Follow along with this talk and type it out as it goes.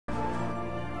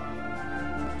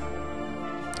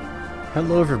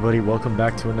Hello everybody, welcome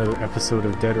back to another episode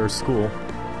of Dead or School.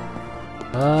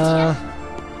 By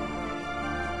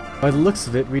the looks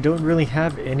of it, we don't really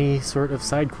have any sort of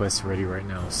side quests ready right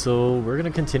now, so we're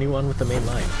gonna continue on with the main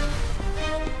line.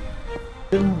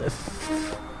 It's been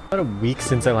about a week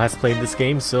since I last played this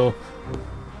game, so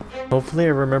hopefully I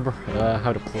remember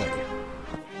how to play.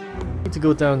 I need to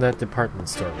go down that department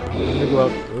store. I'm gonna go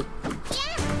out.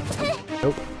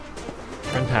 Nope.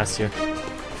 Run past you.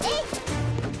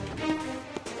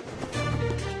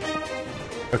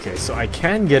 Okay, so I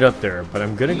can get up there, but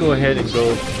I'm gonna go ahead and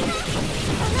go...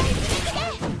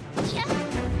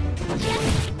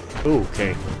 Oh,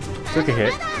 okay. Took a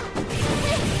hit.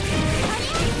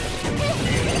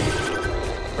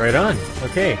 Right on.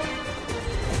 Okay.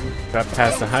 Got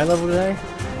past the high level guy.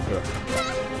 Ugh.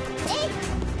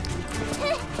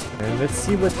 And let's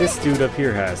see what this dude up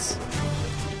here has.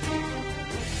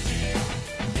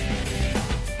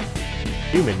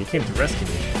 Human, you came to rescue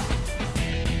me.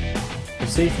 You're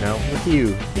safe now. Look at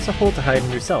you. There's a hole to hide in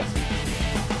yourself.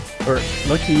 Or,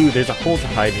 lucky you, there's a hole to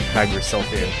hide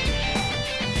yourself in.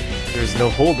 There's no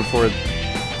hole before...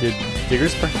 Did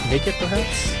diggers make it,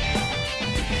 perhaps?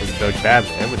 It was dug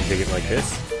badly. I wouldn't dig it like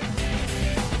this.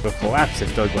 It would collapse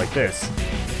if dug like this.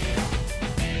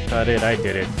 Got it, I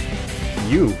did it.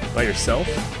 You? By yourself?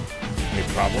 Any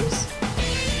problems?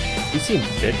 You seem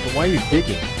fit, but why are you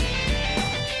digging?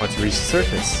 Want to reach the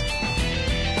surface.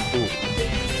 Ooh.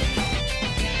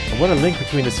 I want a link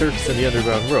between the surface and the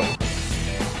underground road.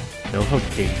 Know how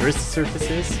dangerous the surface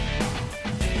is?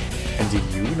 And do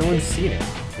you? No one's seen it.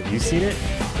 Have you seen it?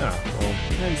 Ah, well, I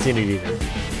haven't seen it either.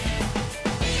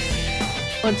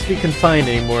 I don't want to be confined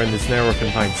anymore in this narrow,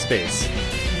 confined space.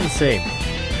 I'm the same.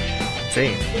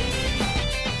 Same.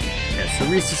 Yeah, so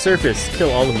reach the surface,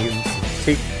 kill all the mutants,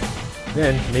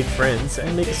 then make friends,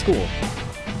 and make a school.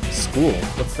 School?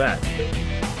 What's that?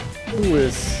 Who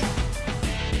is...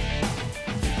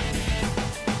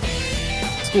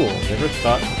 School. Never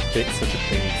thought that such a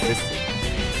thing existed.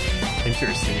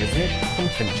 Interesting, isn't it? Come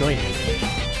and join me.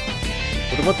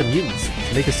 What about the mutants?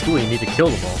 To make a school, you need to kill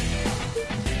them all.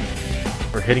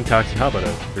 We're heading to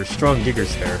Akihabara. There's strong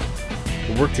diggers there.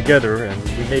 We'll work together, and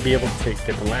we may be able to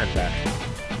get the land back.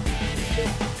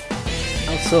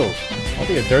 How so? All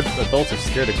the adults are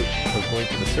scared of going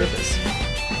to the surface.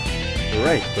 You're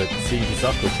right, but seeing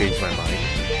Hisako changed my mind.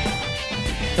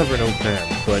 Never an old man,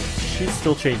 but she's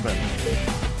still changed my mind.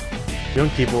 Young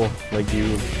people like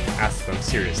you, ask them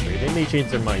seriously. They may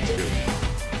change their minds too.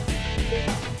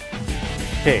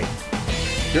 Hey,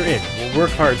 you're in. We'll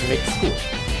work hard to make the school.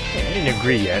 Hey, I didn't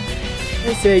agree yet.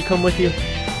 I say come with you.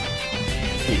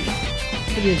 PE.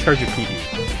 I'll be in charge of PE.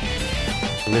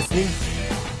 Listening?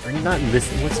 Or not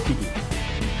listening? What's PE?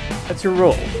 That's your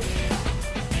role.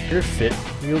 You're fit,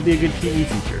 and you'll be a good PE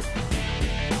teacher.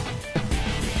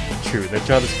 True, that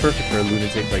job is perfect for a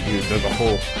lunatic like you who dug a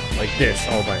hole like this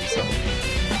all by himself.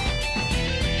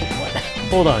 What?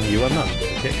 Hold on, you. I'm not a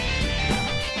lunatic.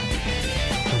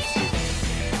 Excuse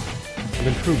me. I'm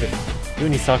improving. You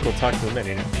and Hisako talk to the men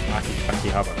in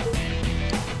Akihabara.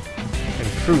 And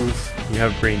prove you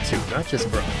have brain too, not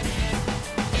just brawn.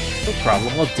 No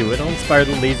problem, I'll do it. I'll inspire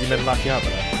the lazy men of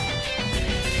Akihabara.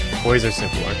 Boys are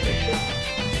simple, aren't they?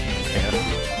 Yeah.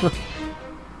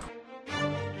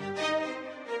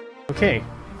 Okay.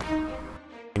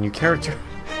 New character.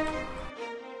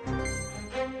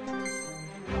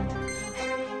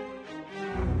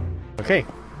 Okay.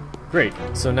 Great.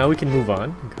 So now we can move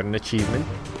on. We've got an achievement.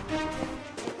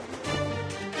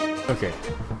 Okay.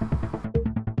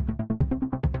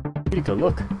 Rika,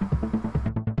 look.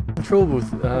 Control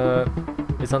booth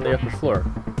is on the upper floor.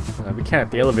 We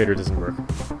can't. The elevator doesn't work.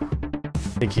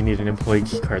 I think you need an employee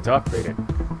keycard to operate it.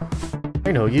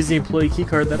 I know. Use the employee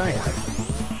keycard that I have.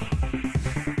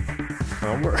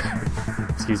 Work.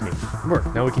 Excuse me.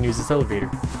 Work. Now we can use this elevator.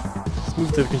 Let's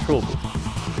move to the control booth.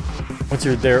 Once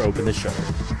you're there, open the shutter.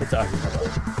 It's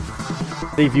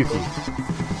Akihabara. Save Yuki.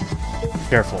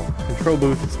 Careful. Control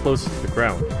booth is closer to the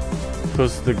ground. The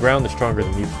closer to the ground, the stronger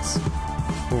the mutants.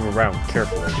 Move around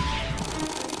carefully.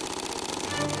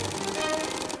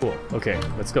 Cool. Okay,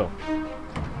 let's go.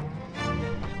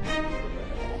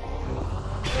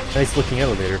 Nice looking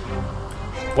elevator.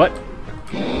 What?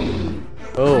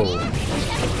 Oh.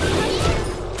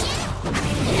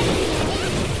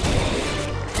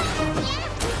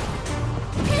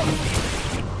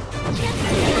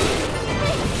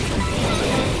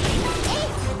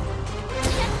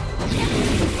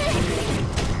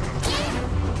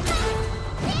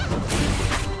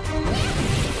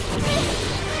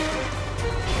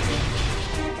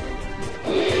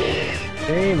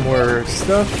 Okay, more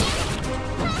stuff.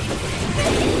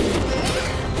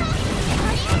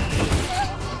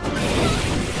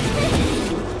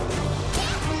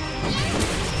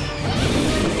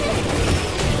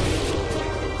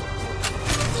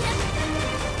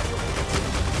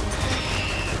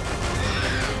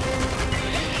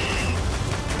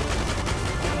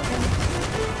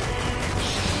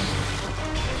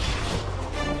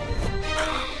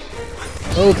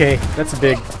 Okay, that's a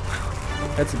big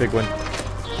one.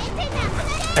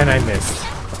 And I missed.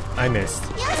 I missed.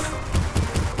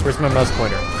 Where's my mouse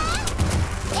pointer?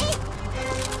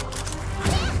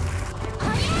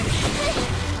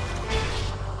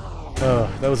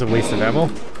 Oh, that was a waste of ammo.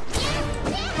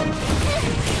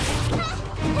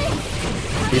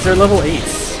 These are level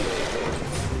 8s.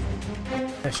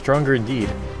 That's stronger indeed.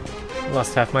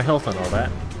 Lost half my health on all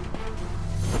that.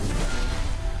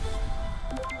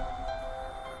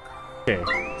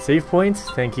 Okay, save points,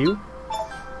 thank you.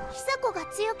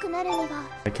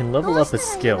 I can level up a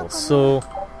skill, so...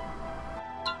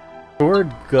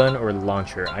 sword, gun, or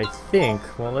launcher. I think...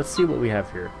 well, let's see what we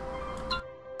have here.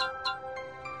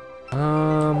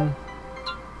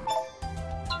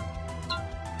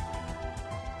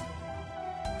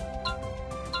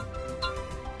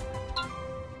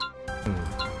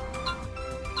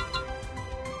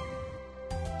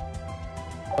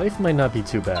 Life might not be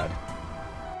too bad.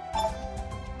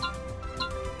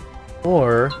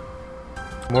 Or...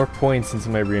 more points into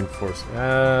my reinforcement.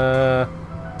 I'm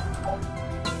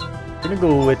gonna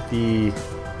go with the...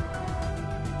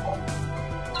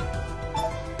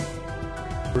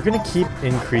 we're gonna keep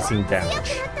increasing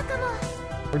damage.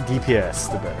 Or DPS,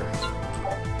 the better.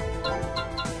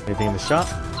 Anything in the shop?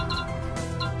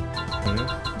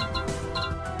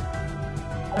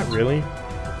 Not really.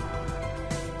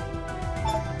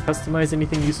 Customize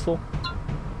anything useful?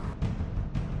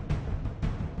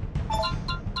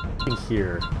 Nothing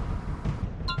here.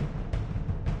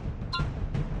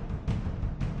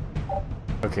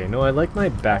 Okay, no, I like my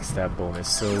backstab bonus,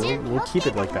 so we'll keep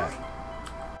it like that.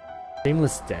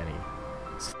 Shameless Danny.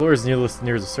 This floor is near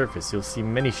the surface. You'll see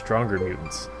many stronger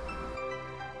mutants.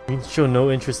 You show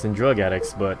no interest in drug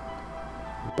addicts, but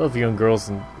love young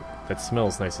girls that smell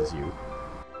as nice as you.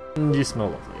 And you smell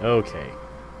lovely. Okay.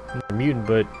 I'm a mutant,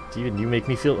 but even you make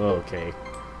me feel okay.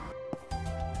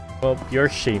 Well, you're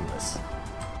shameless.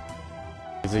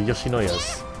 These are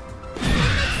Yoshinoyas.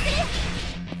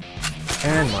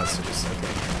 And monsters. Okay.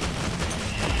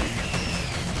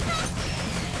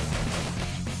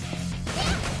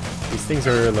 These things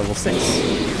are level 6.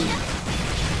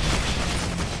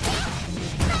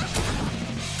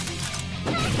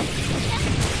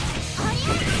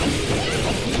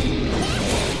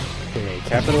 Okay,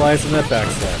 capitalize on that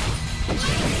backstab.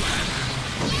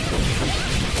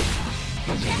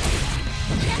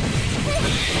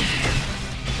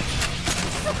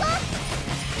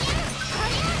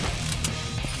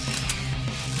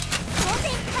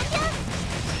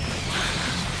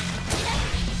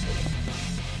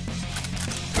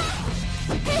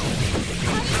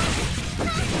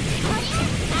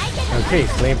 Okay,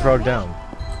 flame prog down.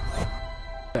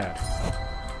 Bad.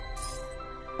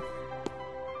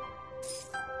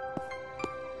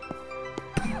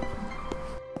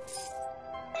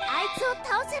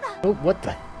 Oh, what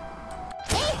the?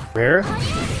 Rare?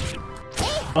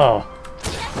 Oh.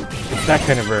 It's that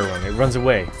kind of rare one. It runs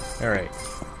away. Alright.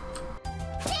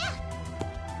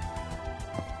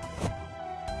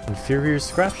 Inferior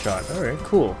scrap shot. Alright,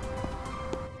 cool.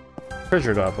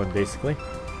 Treasure goblin, basically.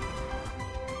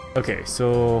 Okay,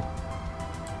 so...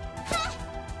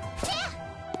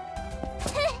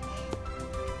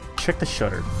 check the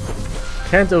shutter.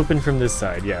 Can't open from this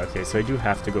side. Yeah, okay, so I do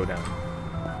have to go down.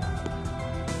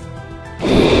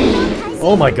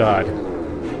 Oh my god!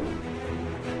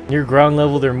 Near ground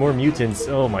level, there are more mutants.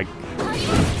 Oh my...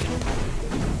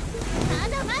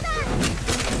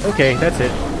 okay, that's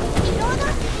it.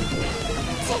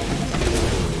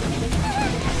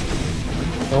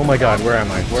 Oh my god, where am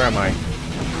I? Where am I?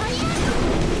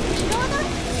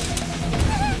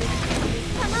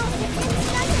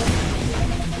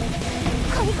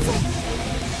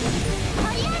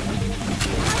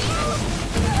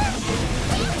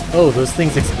 Oh, those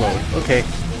things explode. Okay.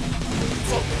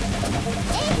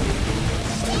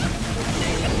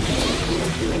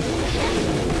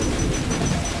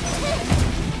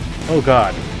 Oh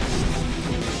god.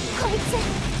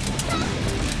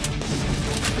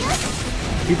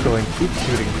 Keep going, keep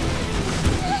shooting.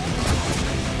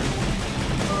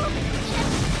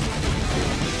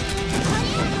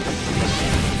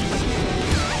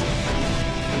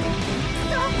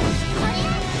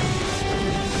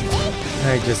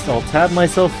 I just alt-tabbed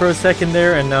myself for a second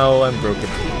there, and now I'm broken.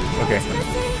 Okay.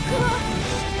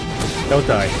 Don't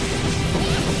die.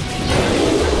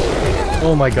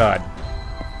 Oh my god.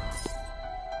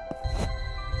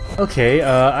 Okay,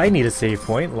 I need a save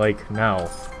point, like, now.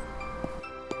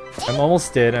 I'm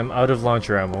almost dead, I'm out of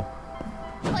launcher ammo.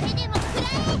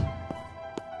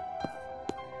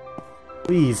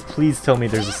 Please, please tell me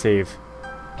there's a save.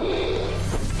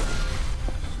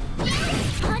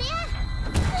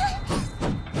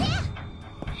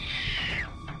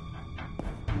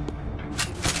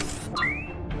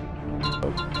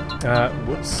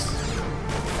 Whoops.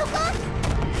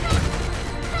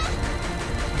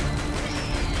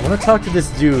 I want to talk to this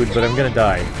dude, but I'm gonna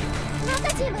die.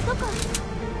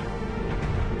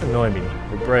 Annoy me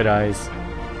with bright eyes.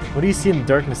 What do you see in the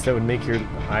darkness that would make your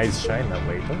eyes shine that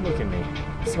way? Don't look at me.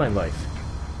 This is my life.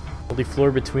 Only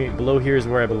floor below here is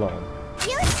where I belong.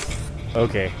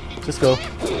 Okay, just go.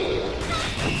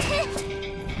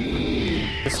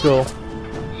 Just go.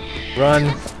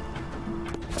 Run.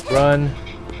 Run.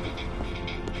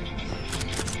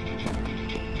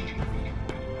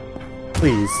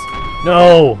 Please.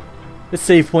 No! The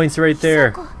save point's right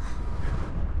there.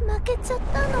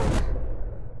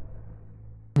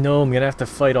 No, I'm gonna have to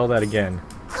fight all that again.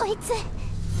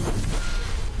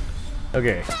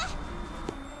 Okay.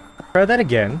 Try that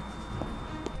again.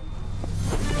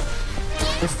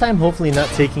 This time hopefully not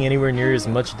taking anywhere near as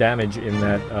much damage in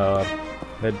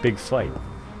that big fight.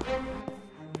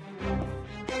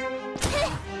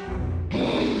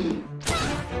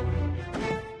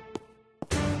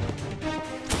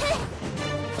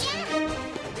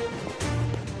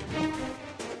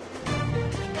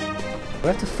 Do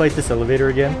I have to fight this elevator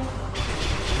again?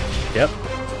 Yep.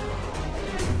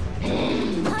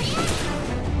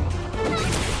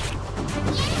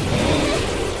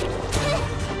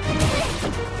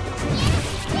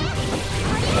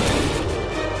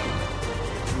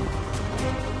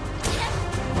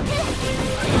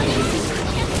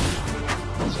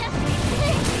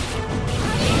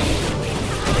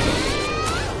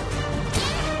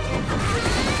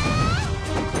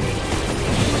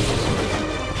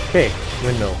 Okay,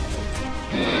 windmill.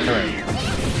 Alright.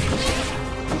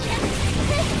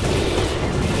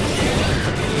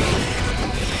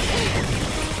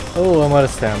 Oh, I'm out of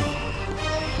stam.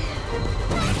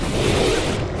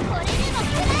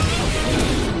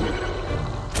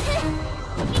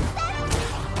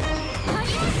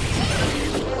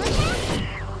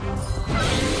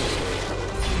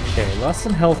 Okay, lost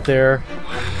some health there.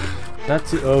 Not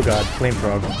too— oh god, flame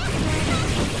frog.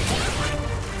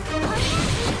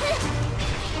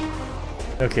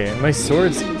 Okay, and my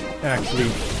sword's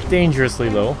actually dangerously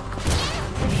low.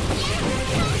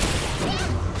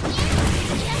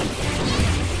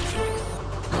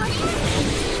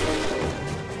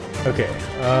 Okay,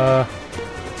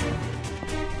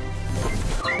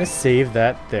 let's save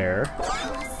that there.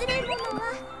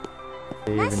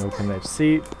 Save and open that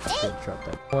seat. Drop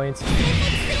that point.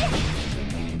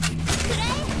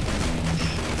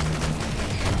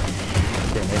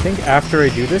 Okay, and I think after I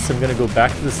do this, I'm gonna go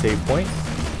back to the save point.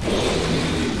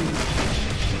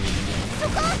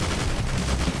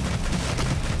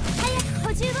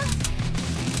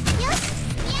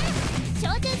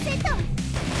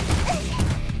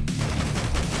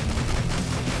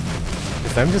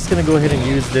 I'm just gonna go ahead and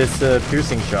use this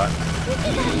piercing shot.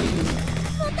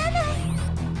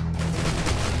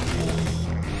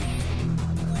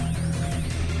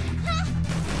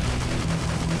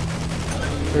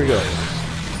 Here we go.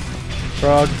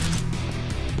 Frog.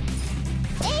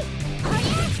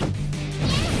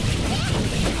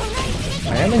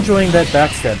 I am enjoying that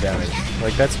backstab damage.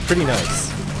 Like, that's pretty nice.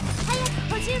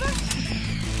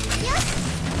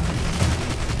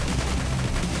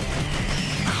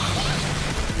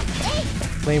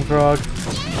 Flame frog.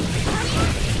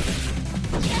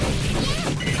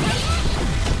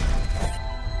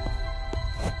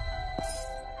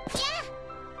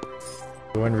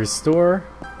 Go and restore.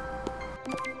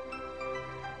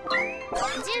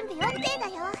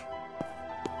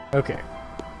 Okay.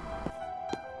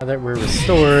 Now that we're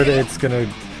restored, it's gonna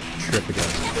trip again.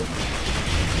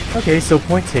 Okay, so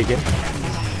point taken.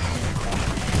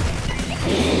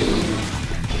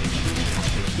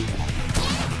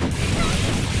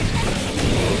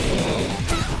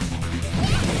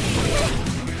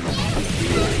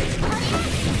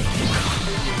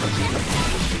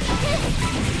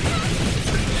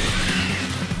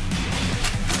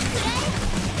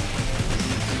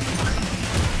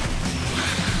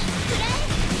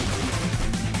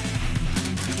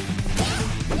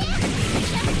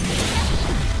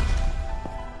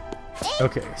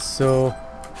 Okay, so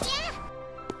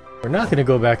we're not going to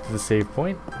go back to the save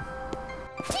point.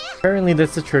 Apparently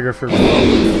that's the trigger for resolve.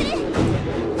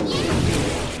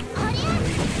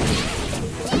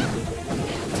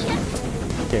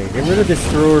 Okay, get rid of this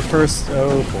thrower first.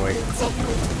 Oh boy.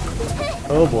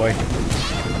 Oh boy.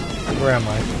 Where am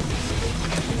I?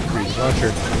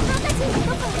 Launcher.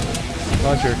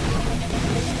 Launcher.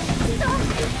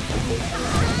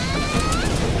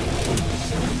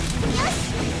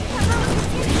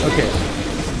 Okay,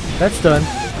 that's done.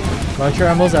 Launcher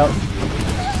ammo's out.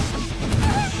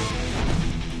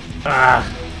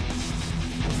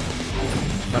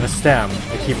 Out of stam.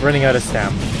 I keep running out of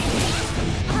stam.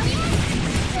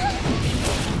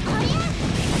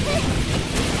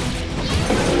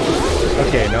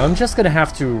 Okay, now I'm just gonna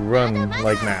have to run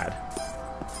like mad.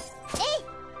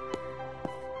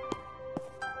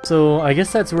 So, I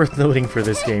guess that's worth noting for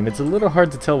this game. It's a little hard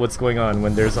to tell what's going on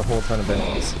when there's a whole ton of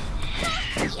enemies.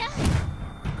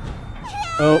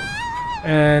 Oh,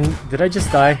 and did I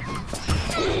just die?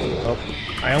 Oh,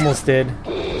 I almost did.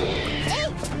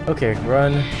 Okay,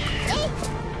 run.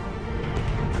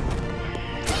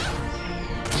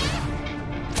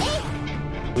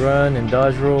 Run and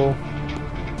dodge roll.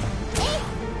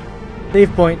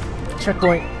 Save point.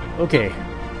 Checkpoint. Okay.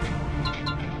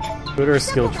 Go to our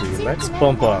skill tree. Let's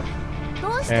bump up.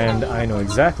 And I know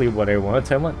exactly what I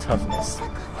want. I want toughness.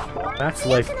 Max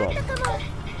life bump.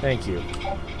 Thank you.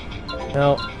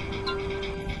 Now,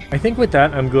 I think with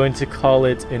that I'm going to call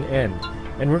it an end.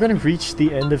 And we're going to reach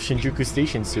the end of Shinjuku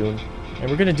Station soon. And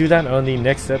we're going to do that on the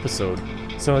next episode.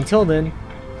 So until then,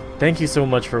 thank you so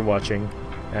much for watching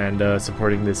and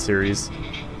supporting this series.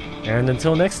 And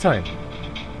until next time.